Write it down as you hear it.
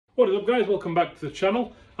What is up, guys? Welcome back to the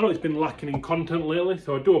channel. I know it's been lacking in content lately,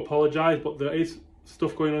 so I do apologise, but there is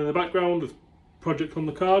stuff going on in the background. There's projects on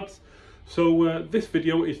the cards. So this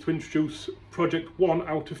video is to introduce project 1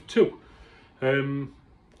 out of 2.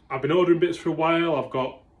 I've been ordering bits for a while. I've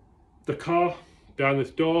got the car behind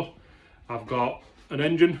this door. I've got an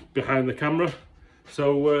engine behind the camera.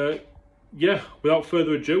 So yeah, without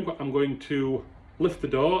further ado, I'm going to lift the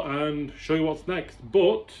door and show you what's next.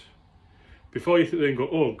 But before you sit there and go,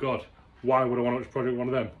 oh god, why would I want to watch project 1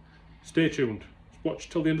 of them? Stay tuned. Watch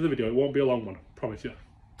till the end of the video. It won't be a long one, promise you.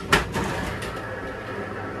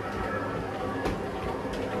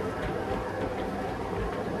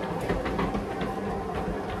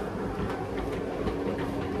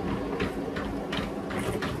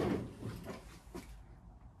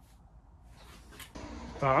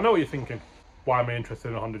 I know what you're thinking. Why am I interested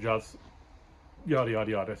in a Honda Jazz? Yada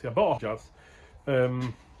yada yada. See, I bought a Jazz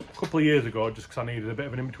a couple of years ago just because I needed a bit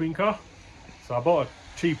of an in-between car. So I bought a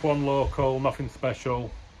cheap one, local, nothing special.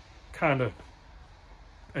 Kind of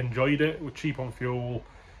enjoyed it. It was cheap on fuel.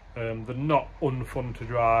 They're not unfun to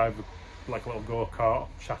drive, like a little go-kart.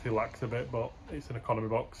 Chassis lacks a bit, but it's an economy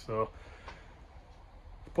box. So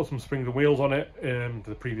put some springs and wheels on it. There's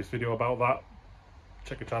a previous video about that.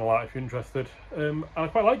 Check the channel out if you're interested. And I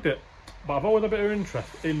quite liked it, but I've always had a bit of interest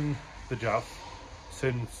in the Jazz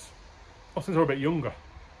since I was a bit younger,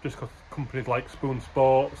 just because companies like Spoon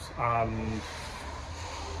Sports and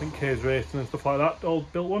I think K's Racing and stuff like that all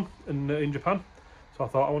built one in Japan. So I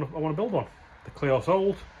thought I want to build one. The Clio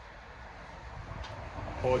sold,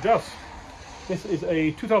 or Jazz. This is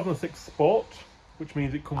a 2006 Sport, which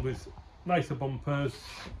means it comes with nicer bumpers,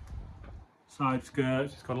 side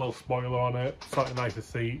skirts, it's got a little spoiler on it, slightly nicer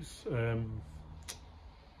seats,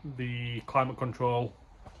 the climate control.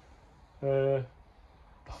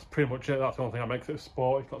 That's pretty much it. That's the only thing that makes it a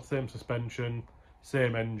sport. It's got the same suspension,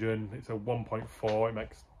 same engine. It's a 1.4. It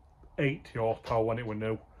makes 80 horsepower when it was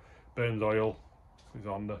new. Burns oil. It's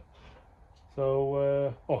Honda.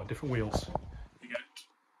 So, oh, different wheels. You get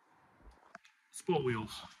sport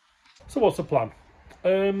wheels. So what's the plan?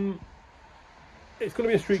 It's going to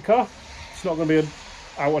be a street car. It's not going to be an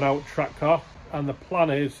out-and-out track car. And the plan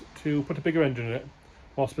is to put a bigger engine in it.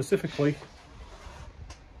 More specifically,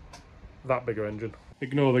 that bigger engine.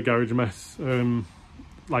 Ignore the garage mess,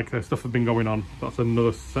 like the stuff that's been going on. That's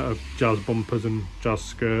another set of Jazz bumpers and Jazz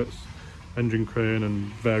skirts, engine crane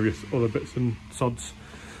and various other bits and sods.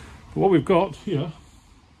 But what we've got here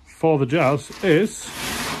for the Jazz is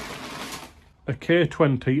a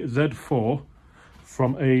K20 Z4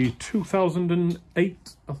 from a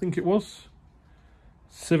 2008, I think it was,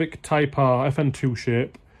 Civic Type R FN2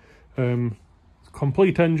 shape.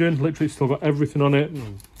 Complete engine, literally still got everything on it,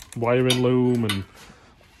 and wiring loom and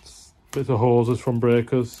bits of hoses from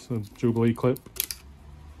breakers and Jubilee clip.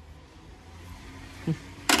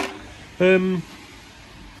 So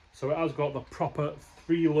it has got the proper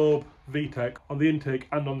 3-lobe VTEC on the intake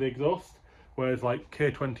and on the exhaust, whereas like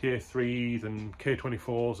K20 A3s and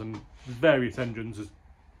K24s and various engines,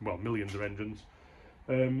 well, millions of engines,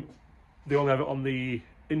 they only have it on the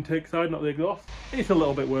intake side, not the exhaust. It's a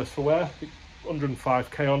little bit worse for wear.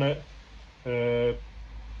 105k on it.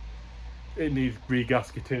 It needs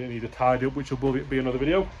re-gasketing, it needs a tidy up, which will be another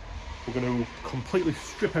video. We're going to completely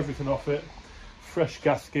strip everything off it, fresh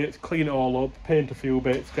gaskets, clean it all up, paint a few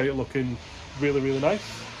bits, get it looking really, really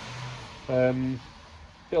nice.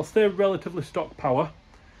 It'll stay relatively stock power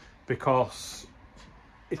because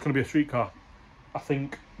it's going to be a street car. I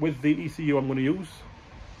think with the ECU I'm going to use,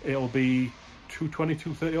 it'll be 220,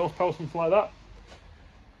 230 horsepower, something like that.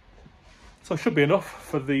 So it should be enough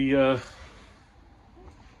for the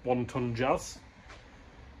 1-ton Jazz.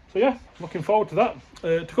 So yeah, looking forward to that.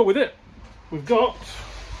 To go with it, we've got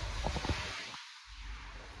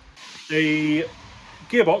a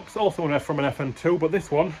gearbox, also from an FN2, but this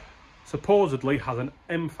one supposedly has an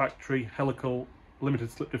M Factory helical limited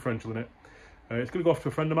slip differential in it. It's going to go off to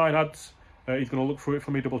a friend of mine, Ads. He's going to look through it for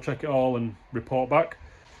me, double check it all and report back.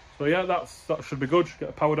 So yeah, that should be good. Get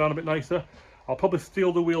the power down a bit nicer. I'll probably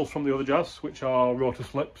steal the wheels from the other Jazz, which are rotor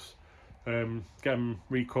slips. Get them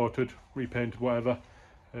recoated, repainted, whatever.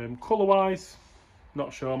 Colour wise,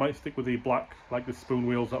 not sure. I might stick with the black, like the Spoon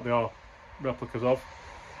wheels that they are replicas of.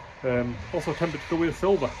 Also tempted to go with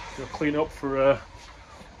silver. Clean up for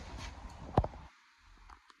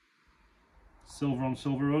silver on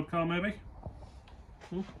silver road car, maybe.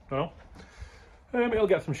 Don't know. It'll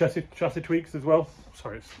get some chassis tweaks as well.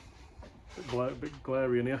 Sorry, it's a bit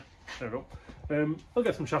glary in here. There we go. I'll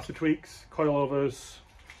get some chassis tweaks, coilovers,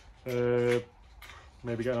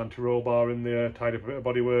 maybe get an anti-roll bar in there, tidy up a bit of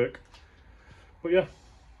bodywork. But yeah,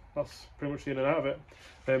 that's pretty much the in and out of it.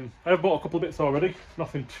 I have bought a couple of bits already,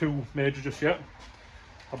 nothing too major just yet.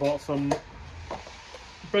 I bought some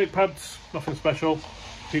brake pads, nothing special,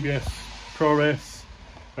 TBS Pro Race,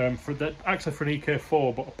 actually for an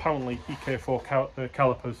EK4, but apparently EK4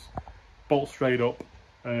 calipers bolt straight up,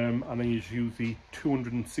 and then you just use the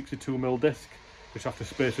 262mm disc, which have to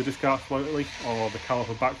space the disc out slightly, or the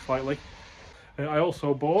caliper back slightly. I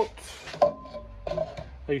also bought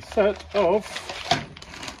a set of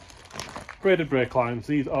braided brake lines.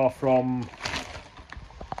 These are from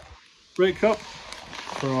Brake Shop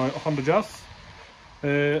for my Honda Jazz.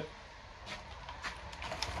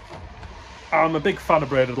 I'm a big fan of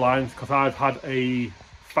braided lines because I've had a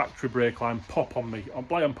factory brake line pop on me on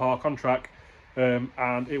Blyton Park on track,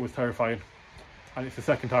 and it was terrifying. And it's the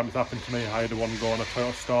second time it's happened to me. I had one go on a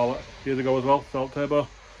Toyota Starlet years ago as well, Starlet Turbo.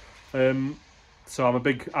 So I'm a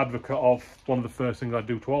big advocate of one of the first things I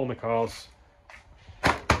do to all my cars,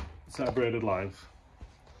 set of braided lines.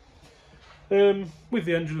 With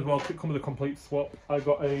the engine as well, it comes with a complete swap. I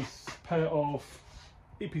got a pair of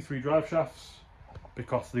EP3 drive shafts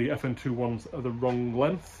because the FN2 ones are the wrong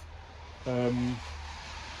length.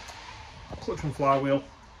 Clutch and flywheel.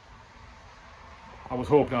 I was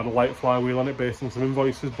hoping I had a light flywheel on it based on some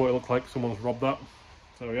invoices, but it looked like someone's robbed that.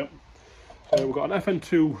 So yeah. We've got an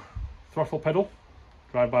FN2 throttle pedal,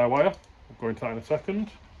 drive-by-wire. We'll go into that in a second.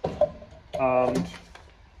 And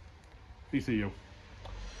ECU.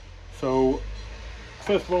 So,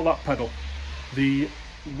 first of all, that pedal. The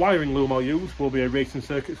wiring loom I'll use will be a Racing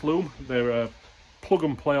Circuits loom. They're a plug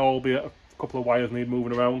and play, albeit a couple of wires need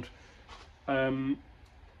moving around. And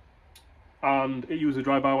it uses a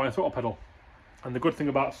drive-by-wire throttle pedal. And the good thing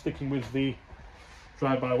about sticking with the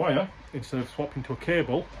drive-by-wire instead of swapping to a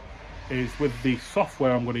cable is with the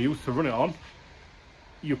software I'm going to use to run it on,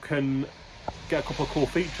 you can get a couple of cool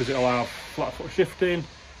features. It'll have flat foot shifting,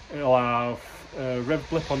 it'll have rev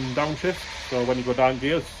blip on downshift, so when you go down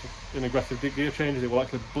gears in aggressive gear changes, it will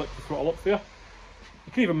actually blip the throttle up for you.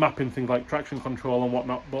 You can even map in things like traction control and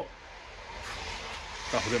whatnot, but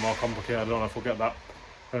that's a bit more complicated. I don't know if we'll get that.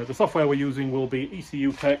 The software we're using will be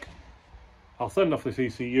ECU Tech. I'll send off this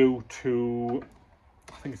ECU to,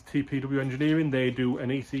 I think it's TPW Engineering. They do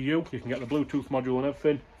an ECU. You can get the Bluetooth module and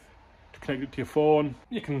everything to connect it to your phone.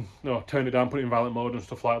 You can turn it down, put it in violent mode and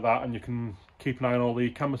stuff like that, and you can keep an eye on all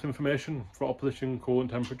the canvas information, throttle position,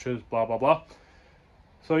 coolant temperatures, blah blah blah.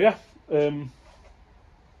 So yeah,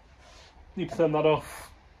 need to send that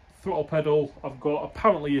off. Throttle pedal, I've got,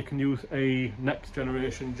 apparently you can use a next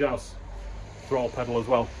generation Jazz throttle pedal as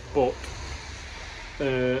well, but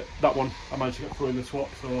that one I managed to get through in the swap,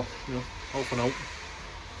 so all for now.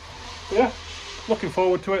 But yeah, looking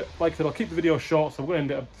forward to it. Like I said, I'll keep the video short, so I'm going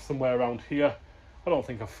to end it somewhere around here. I don't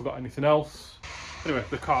think I've forgot anything else. Anyway,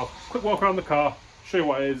 the car, quick walk around the car, show you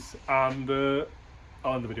what it is, and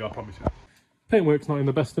I'll end the video, I promise you. Paintwork's not in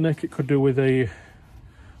the best of nick. It could do with a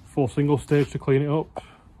full single stage to clean it up.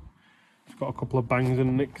 It's got a couple of bangs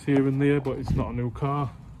and nicks here and there, but it's not a new car.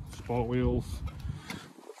 Sport wheels,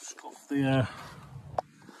 scuff there.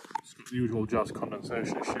 It's got the usual Jazz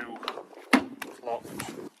condensation issue. It's locked.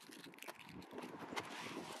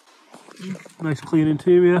 Nice clean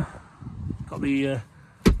interior. Got the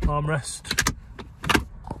armrest.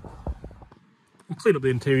 Clean up the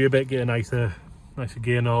interior a bit, get a nicer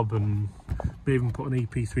gear knob, and maybe even put an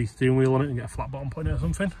EP3 steering wheel on it and get a flat bottom point or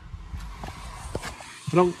something.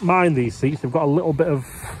 I don't mind these seats, they've got a little bit of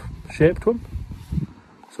shape to them,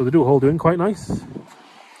 so they do hold you in quite nice.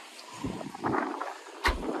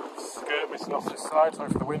 Skirt missing off this side,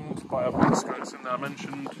 sorry for the wind, but I've got the skirts in there I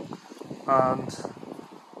mentioned, and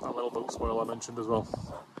that little boot spoil I mentioned as well.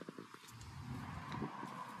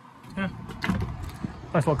 Yeah.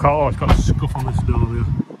 Nice little car. Oh, it's got a scuff on this door here.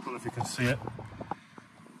 I don't know if you can see it.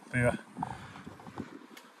 There.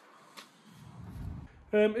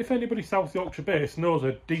 If anybody South Yorkshire based knows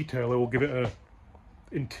a detailer will give it a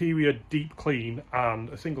interior deep clean and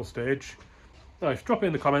a single stage, nice, drop it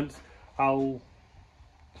in the comments. I'll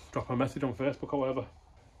drop a message on Facebook or whatever.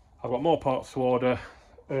 I've got more parts to order.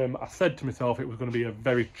 I said to myself it was going to be a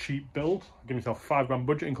very cheap build. I'll give myself a £5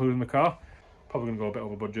 budget including the car. Probably going to go a bit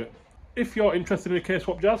over budget. If you're interested in a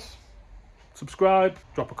K-swap Jazz, subscribe,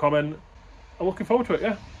 drop a comment. I'm looking forward to it,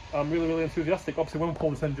 yeah. I'm really enthusiastic. Obviously, when we pull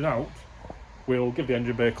this engine out, we'll give the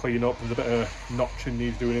engine bay a clean up. There's a bit of notching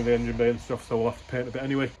needs doing in the engine bay and stuff, so we'll have to paint a bit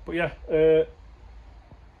anyway. But yeah,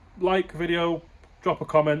 like video, drop a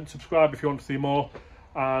comment, subscribe if you want to see more,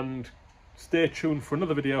 and stay tuned for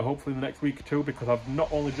another video, hopefully in the next week or two, because I've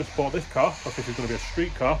not only just bought this car, because this is going to be a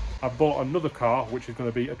street car, I've bought another car, which is going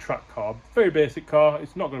to be a track car. Very basic car,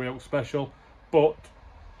 it's not going to be out special, but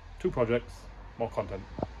 2 projects, more content.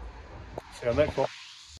 See you on the next one.